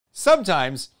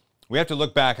sometimes we have to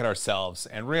look back at ourselves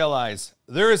and realize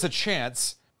there is a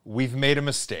chance we've made a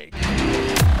mistake.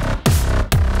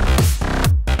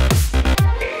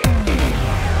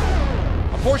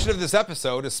 A portion of this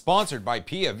episode is sponsored by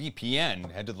Pia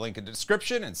Vpn. Head to the link in the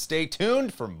description and stay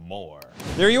tuned for more.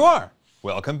 There you are.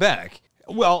 Welcome back.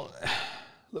 Well,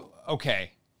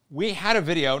 okay. We had a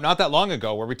video not that long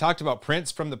ago where we talked about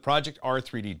prints from the Project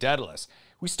R3D Daedalus.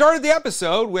 We started the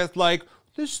episode with like,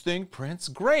 this thing prints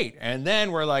great. And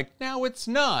then we're like, no, it's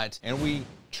not. And we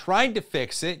tried to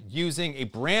fix it using a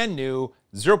brand new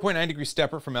 0.9 degree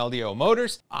stepper from LDO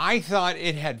Motors. I thought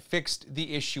it had fixed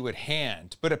the issue at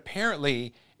hand, but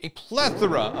apparently a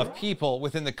plethora of people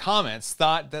within the comments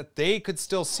thought that they could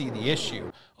still see the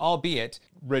issue, albeit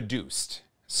reduced.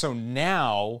 So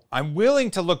now I'm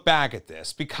willing to look back at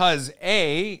this because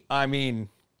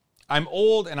I'm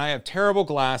old and I have terrible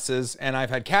glasses and I've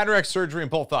had cataract surgery in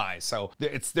both eyes. So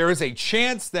there is a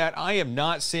chance that I am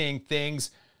not seeing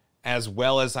things as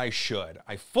well as I should.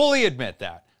 I fully admit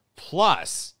that.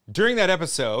 Plus, during that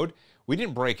episode, we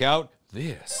didn't break out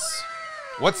this.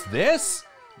 What's this?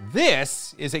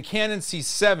 This is a Canon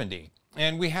C70.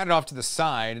 And we had it off to the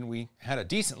side and we had a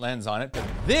decent lens on it, but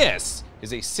this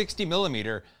is a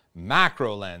 60mm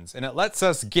macro lens and it lets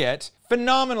us get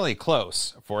phenomenally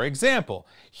close. For example,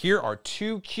 here are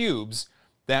two cubes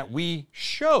that we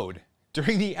showed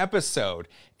during the episode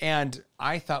and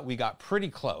I thought we got pretty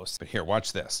close. But here,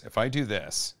 watch this. If I do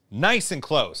this, nice and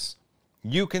close,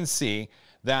 you can see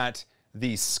that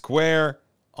the square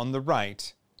on the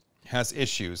right has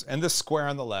issues and the square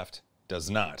on the left does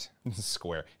not.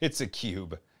 Square. It's a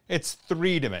cube. It's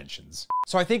 3 dimensions.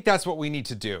 So I think that's what we need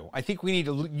to do. I think we need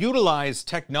to utilize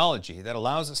technology that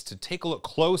allows us to take a look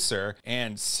closer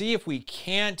and see if we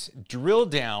can't drill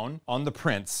down on the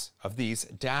prints of these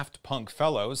Daft Punk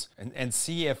fellows and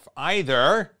see if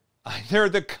either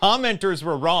the commenters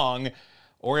were wrong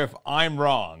or if I'm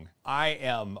wrong. I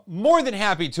am more than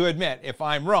happy to admit if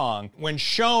I'm wrong when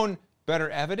shown better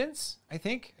evidence, I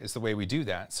think, is the way we do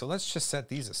that. So let's just set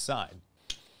these aside.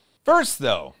 First,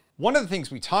 though, one of the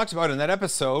things we talked about in that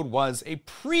episode was a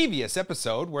previous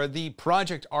episode where the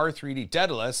Project R3D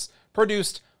Daedalus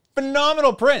produced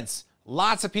phenomenal prints.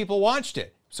 Lots of people watched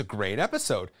it. It's a great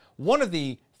episode. One of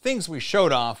the things we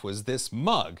showed off was this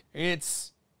mug.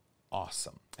 It's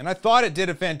awesome. And I thought it did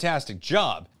a fantastic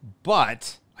job,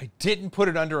 but I didn't put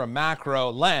it under a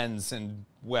macro lens and,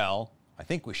 well, I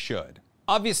think we should.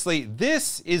 Obviously,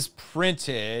 this is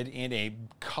printed in a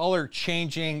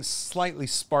color-changing, slightly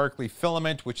sparkly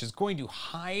filament, which is going to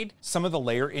hide some of the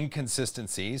layer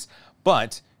inconsistencies.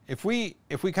 But if we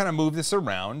kind of move this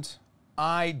around,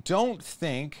 I don't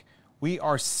think we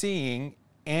are seeing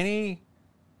any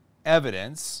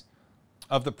evidence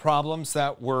of the problems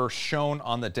that were shown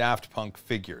on the Daft Punk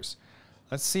figures.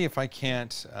 Let's see if I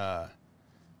can't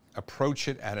approach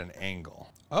it at an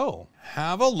angle. Oh,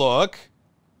 have a look.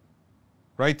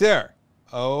 Right there.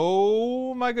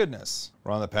 Oh my goodness.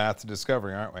 We're on the path to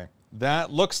discovery, aren't we? That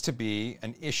looks to be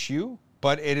an issue,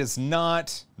 but it is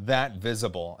not that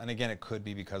visible. And again, it could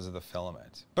be because of the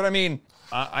filament. But I mean,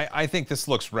 I think this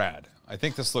looks rad. I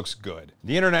think this looks good.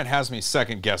 The internet has me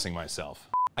second guessing myself.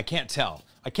 I can't tell.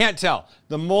 I can't tell.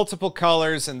 The multiple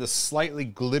colors and the slightly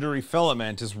glittery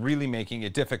filament is really making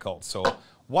it difficult. So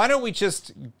why don't we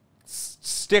just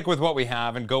stick with what we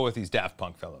have and go with these Daft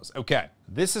Punk fellows. Okay,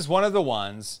 this is one of the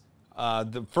ones,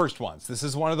 the first ones. This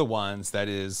is one of the ones that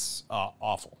is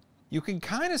awful. You can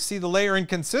kind of see the layer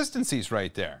inconsistencies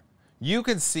right there. You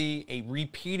can see a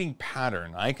repeating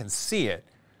pattern. I can see it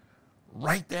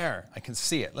right there. I can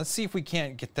see it. Let's see if we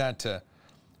can't get that to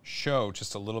show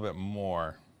just a little bit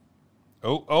more.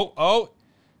 Oh,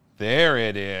 there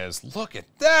it is. Look at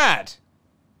that.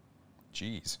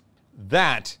 Jeez.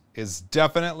 That is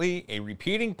definitely a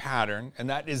repeating pattern, and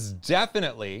that is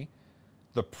definitely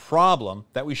the problem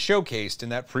that we showcased in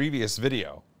that previous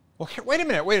video. Well, wait a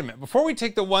minute. Before we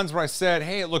take the ones where I said,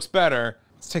 hey, it looks better,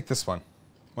 let's take this one.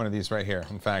 One of these right here.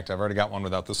 In fact, I've already got one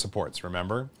without the supports,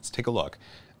 remember? Let's take a look.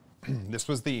 This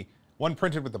was the one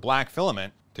printed with the black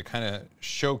filament to kind of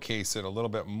showcase it a little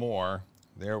bit more.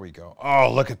 There we go.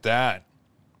 Oh, look at that.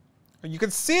 You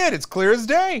can see it. It's clear as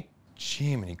day.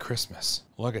 Jiminy Christmas.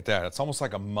 Look at that. It's almost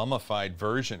like a mummified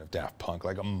version of Daft Punk,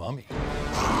 like a mummy.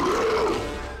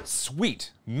 Sweet.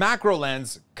 Macro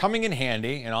lens coming in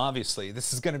handy, and obviously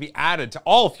this is going to be added to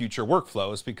all future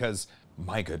workflows because,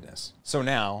 my goodness. So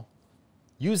now,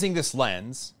 using this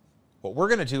lens, what we're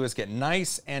going to do is get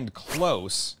nice and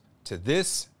close to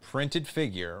this printed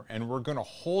figure, and we're going to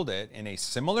hold it in a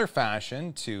similar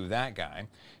fashion to that guy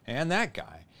and that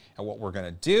guy. And what we're going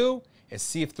to do is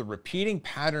see if the repeating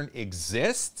pattern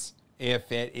exists.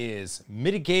 if it is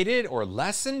mitigated or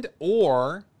lessened,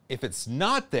 or if it's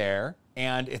not there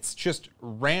and it's just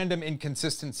random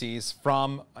inconsistencies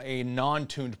from a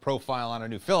non-tuned profile on a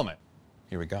new filament.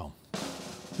 Here we go.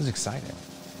 This is exciting.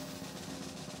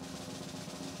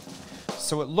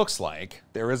 So it looks like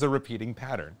there is a repeating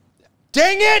pattern.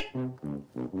 Dang it!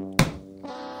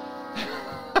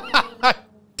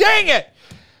 Dang it!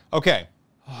 Okay.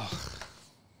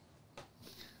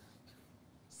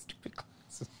 Stupid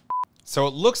glasses. So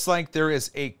it looks like there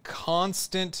is a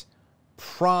constant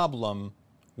problem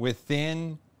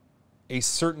within a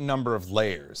certain number of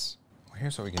layers. Well,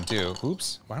 here's what we can do.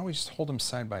 Oops. Why don't we just hold them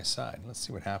side by side? Let's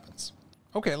see what happens.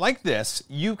 Okay, like this,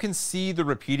 you can see the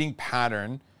repeating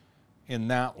pattern in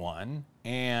that one.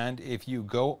 And if you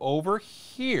go over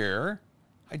here,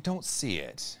 I don't see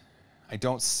it. I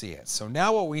don't see it. So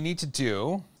now what we need to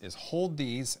do is hold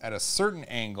these at a certain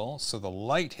angle so the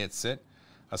light hits it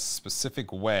a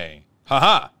specific way.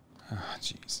 Haha! Oh,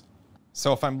 jeez.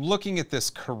 So if I'm looking at this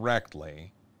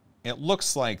correctly, it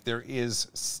looks like there is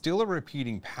still a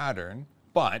repeating pattern,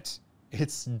 but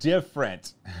it's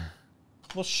different.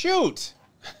 Well, shoot!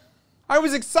 I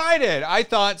was excited. I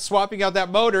thought swapping out that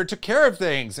motor took care of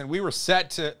things, and we were set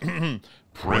to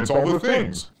print all the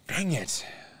things. Dang it.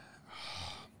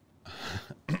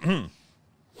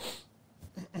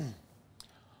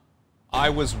 I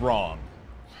was wrong.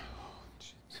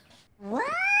 What?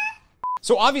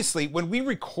 So obviously, when we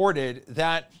recorded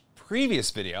that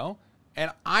previous video,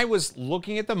 and I was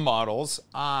looking at the models,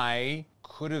 it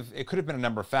could have been a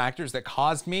number of factors that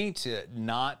caused me to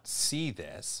not see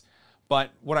this.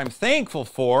 But what I'm thankful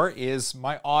for is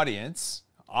my audience,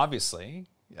 obviously,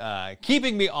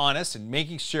 keeping me honest and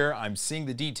making sure I'm seeing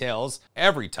the details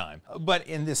every time. But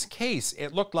in this case,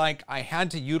 it looked like I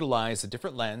had to utilize a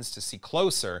different lens to see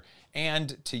closer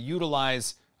and to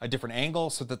utilize a different angle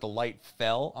so that the light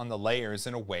fell on the layers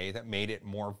in a way that made it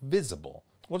more visible.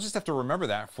 We'll just have to remember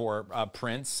that for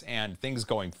prints and things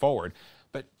going forward.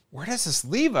 But where does this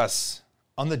leave us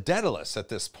on the Daedalus at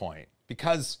this point?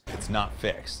 Because it's not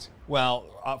fixed.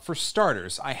 Well, for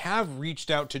starters, I have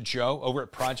reached out to Joe over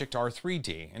at Project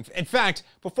R3D. In fact,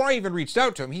 before I even reached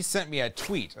out to him, he sent me a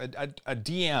tweet, a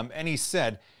DM, and he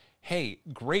said, hey,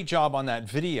 great job on that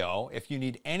video. If you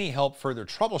need any help further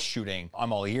troubleshooting,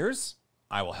 I'm all ears.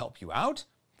 I will help you out.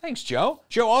 Thanks, Joe.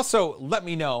 Joe also let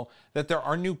me know that there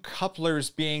are new couplers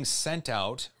being sent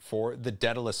out for the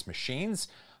Daedalus machines.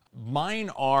 Mine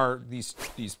are these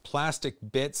plastic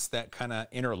bits that kind of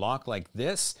interlock like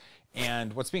this.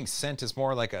 And what's being sent is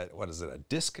more like a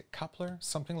disc coupler?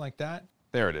 Something like that?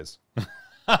 There it is.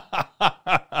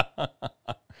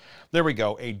 There we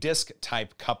go, a disc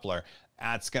type coupler.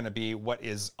 That's gonna be what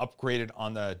is upgraded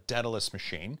on the Daedalus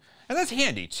machine. And that's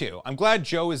handy too. I'm glad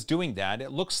Joe is doing that.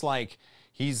 It looks like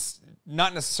he's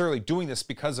not necessarily doing this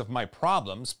because of my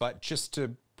problems, but just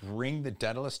to bring the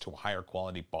Daedalus to a higher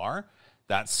quality bar.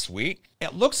 That's sweet.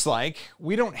 It looks like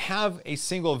we don't have a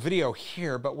single video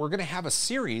here, but we're gonna have a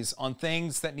series on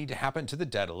things that need to happen to the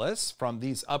Daedalus from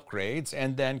these upgrades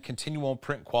and then continual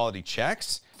print quality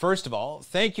checks. First of all,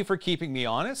 thank you for keeping me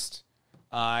honest.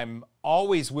 I'm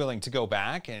always willing to go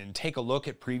back and take a look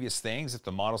at previous things if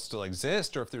the models still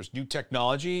exist or if there's new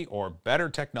technology or better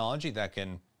technology that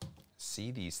can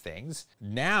see these things.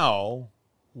 Now,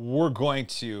 we're going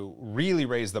to really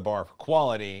raise the bar for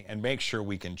quality and make sure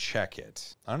we can check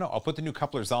it. I don't know, I'll put the new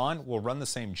couplers on, we'll run the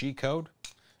same G code,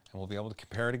 and we'll be able to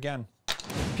compare it again.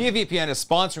 Pia Vpn is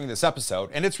sponsoring this episode,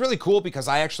 and it's really cool because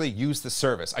I actually use the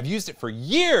service. I've used it for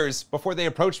years before they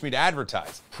approached me to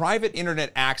advertise. Private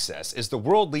Internet Access is the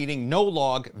world-leading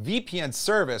no-log VPN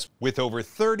service with over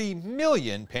 30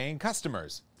 million paying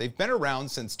customers. They've been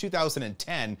around since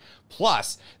 2010,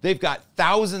 plus they've got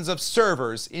thousands of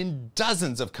servers in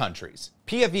dozens of countries.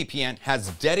 Pia Vpn has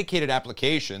dedicated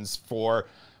applications for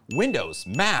Windows,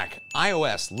 Mac,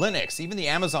 iOS, Linux, even the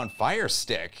Amazon Fire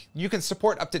Stick. You can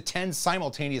support up to 10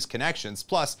 simultaneous connections,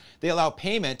 plus they allow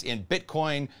payment in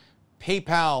Bitcoin,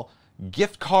 PayPal,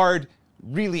 gift card,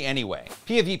 really anyway.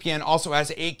 Pia VPN also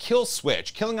has a kill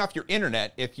switch, killing off your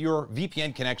internet if your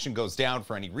VPN connection goes down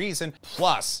for any reason.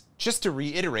 Plus, just to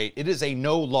reiterate, it is a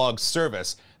no-log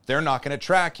service. They're not going to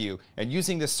track you, and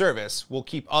using this service will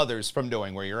keep others from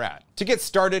knowing where you're at. To get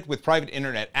started with private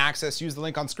internet access, use the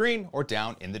link on screen or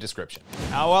down in the description.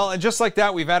 Well, and just like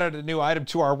that, we've added a new item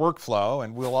to our workflow,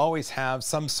 and we'll always have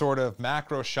some sort of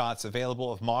macro shots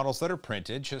available of models that are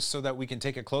printed, just so that we can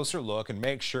take a closer look and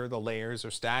make sure the layers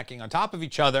are stacking on top of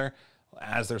each other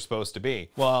as they're supposed to be.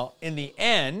 Well, in the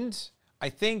end, I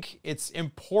think it's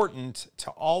important to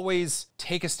always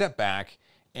take a step back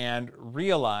and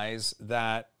realize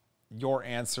that your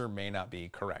answer may not be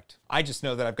correct. I just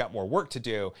know that I've got more work to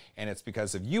do, and it's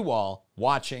because of you all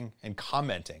watching and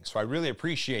commenting. So I really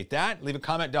appreciate that. Leave a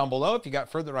comment down below if you got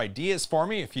further ideas for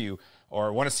me, if you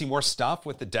or want to see more stuff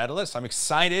with the Daedalus. I'm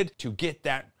excited to get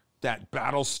that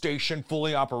battle station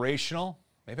fully operational.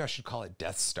 Maybe I should call it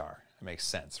Death Star. That makes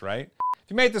sense, right? If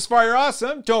you made it this far, you're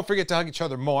awesome. Don't forget to hug each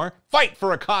other more. Fight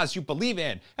for a cause you believe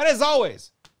in. And as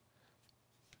always,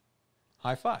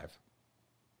 high five.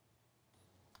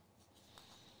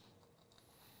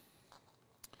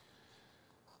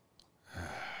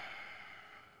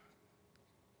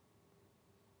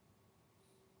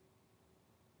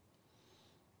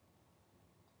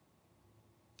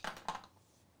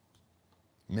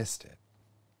 Missed it.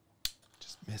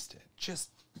 Just missed it. Just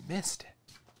missed it.